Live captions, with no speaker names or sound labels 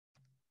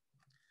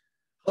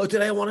Hello,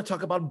 today I want to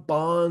talk about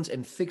bonds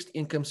and fixed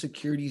income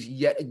securities.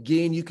 Yet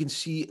again, you can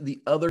see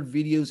the other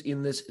videos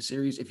in this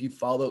series if you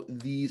follow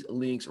these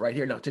links right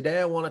here. Now, today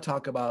I want to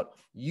talk about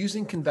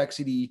using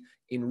convexity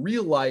in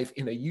real life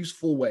in a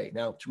useful way.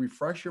 Now, to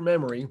refresh your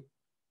memory, we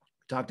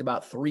talked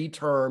about three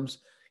terms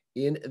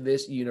in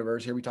this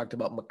universe. Here we talked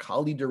about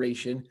Macaulay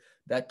duration.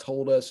 That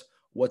told us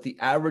what the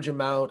average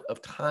amount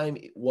of time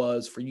it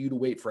was for you to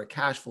wait for a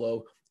cash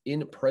flow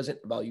in present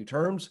value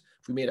terms.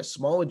 If we made a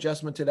small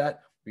adjustment to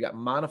that, we got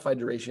modified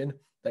duration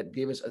that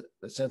gave us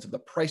a sense of the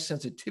price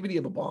sensitivity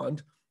of a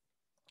bond,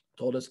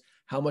 told us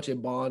how much a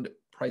bond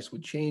price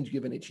would change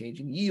given a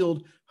change in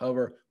yield.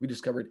 However, we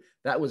discovered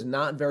that was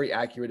not very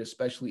accurate,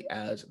 especially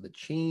as the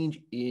change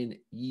in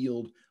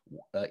yield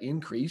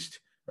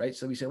increased, right?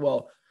 So we said,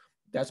 well,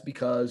 that's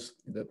because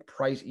the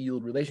price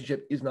yield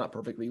relationship is not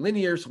perfectly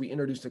linear. So we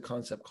introduced a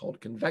concept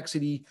called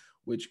convexity,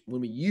 which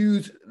when we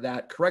use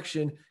that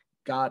correction,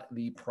 got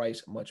the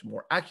price much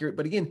more accurate.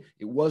 But again,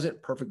 it wasn't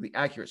perfectly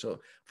accurate. So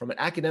from an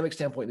academic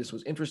standpoint, this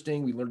was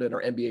interesting. We learned it in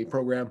our MBA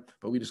program,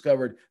 but we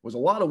discovered it was a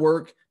lot of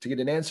work to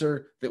get an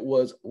answer that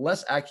was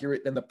less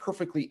accurate than the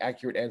perfectly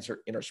accurate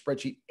answer in our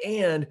spreadsheet.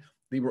 And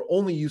they were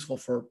only useful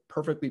for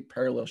perfectly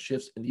parallel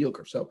shifts in the yield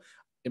curve. So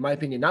in my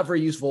opinion, not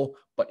very useful,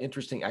 but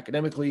interesting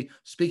academically.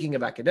 Speaking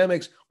of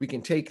academics, we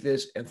can take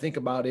this and think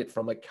about it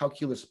from a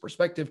calculus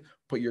perspective,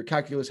 put your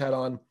calculus hat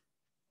on.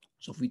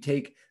 So if we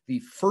take the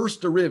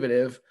first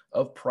derivative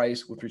of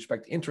price with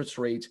respect to interest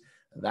rates,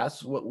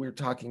 that's what we're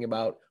talking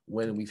about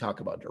when we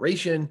talk about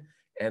duration.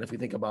 And if we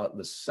think about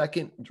the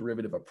second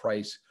derivative of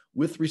price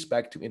with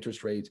respect to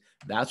interest rates,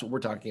 that's what we're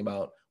talking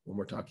about when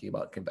we're talking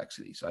about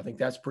convexity. So I think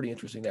that's pretty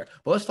interesting there.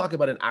 But let's talk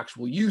about an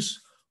actual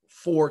use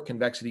for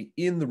convexity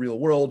in the real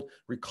world.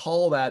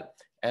 Recall that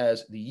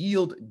as the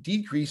yield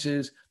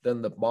decreases,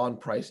 then the bond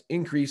price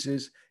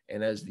increases.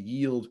 And as the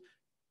yield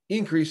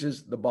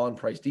increases, the bond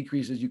price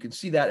decreases. You can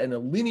see that in a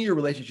linear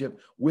relationship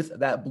with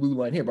that blue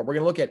line here. But we're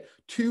going to look at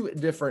two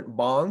different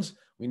bonds.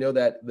 We know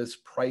that this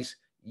price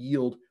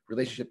yield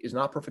relationship is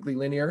not perfectly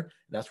linear, and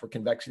that's where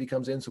convexity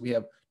comes in. So we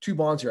have two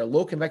bonds here, a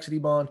low convexity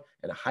bond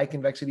and a high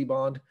convexity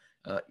bond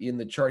in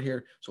the chart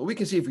here. So what we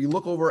can see if we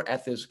look over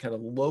at this kind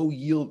of low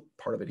yield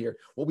part of it here,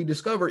 what we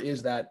discover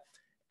is that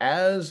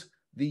as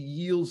the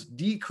yields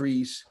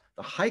decrease,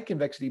 the high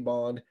convexity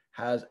bond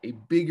has a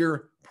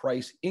bigger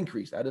price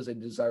increase. That is a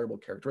desirable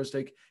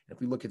characteristic. And if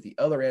we look at the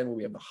other end where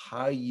we have the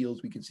high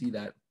yields, we can see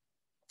that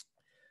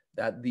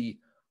the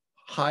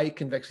high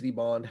convexity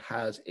bond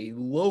has a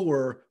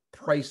lower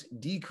price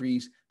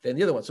decrease than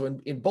the other one. So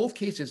in both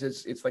cases,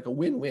 it's like a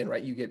win-win,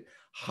 right? You get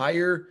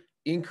higher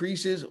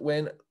increases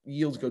when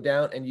yields go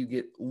down and you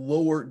get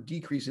lower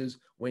decreases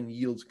when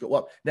yields go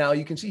up. Now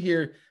you can see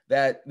here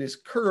that this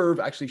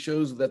curve actually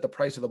shows that the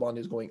price of the bond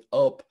is going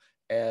up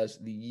as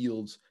the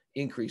yields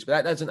increase, but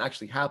that doesn't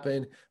actually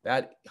happen.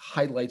 That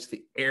highlights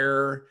the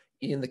error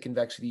in the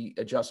convexity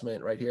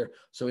adjustment right here.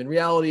 So in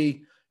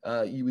reality,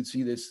 you would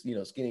see this,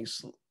 it's getting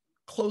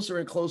closer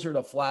and closer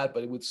to flat,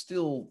 but it would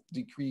still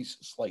decrease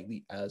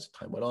slightly as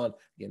time went on.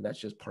 Again, that's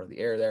just part of the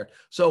error there.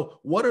 So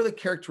what are the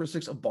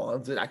characteristics of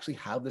bonds that actually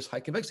have this high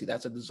convexity?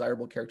 That's a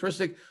desirable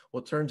characteristic.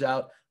 Well, it turns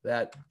out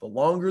that the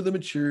longer the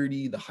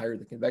maturity, the higher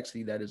the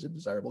convexity. That is a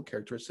desirable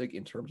characteristic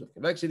in terms of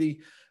convexity.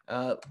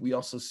 We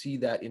also see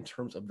that in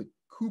terms of the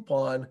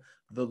coupon,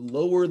 the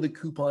lower the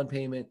coupon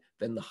payment,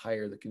 then the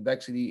higher the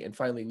convexity. And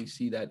finally, we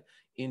see that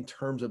in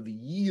terms of the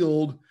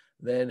yield,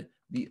 then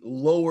the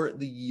lower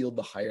the yield,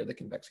 the higher the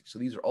convexity. So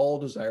these are all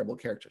desirable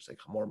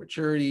characteristics, more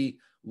maturity,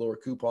 lower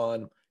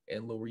coupon,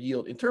 and lower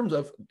yield in terms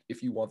of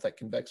if you want that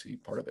convexity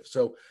part of it.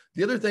 So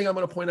the other thing I'm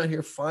going to point out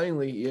here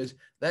finally is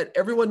that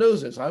everyone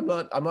knows this. I'm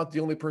not the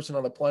only person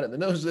on the planet that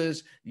knows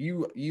this.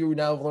 You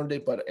now have learned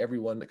it, but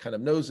everyone that kind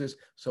of knows this.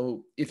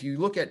 So if you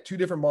look at two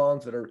different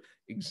bonds that are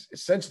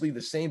essentially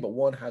the same, but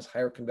one has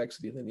higher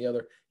convexity than the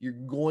other, you're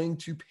going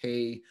to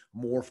pay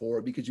more for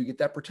it because you get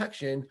that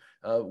protection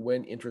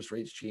when interest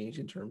rates change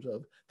in terms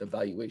of the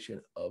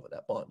valuation of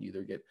that bond. You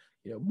either get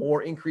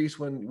more increase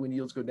when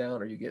yields go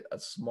down, or you get a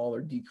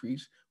smaller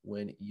decrease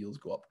when yields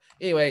go up.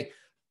 Anyway,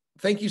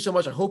 thank you so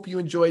much. I hope you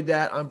enjoyed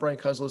that. I'm Brian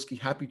Kozlowski.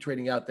 Happy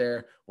trading out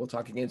there. We'll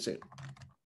talk again soon.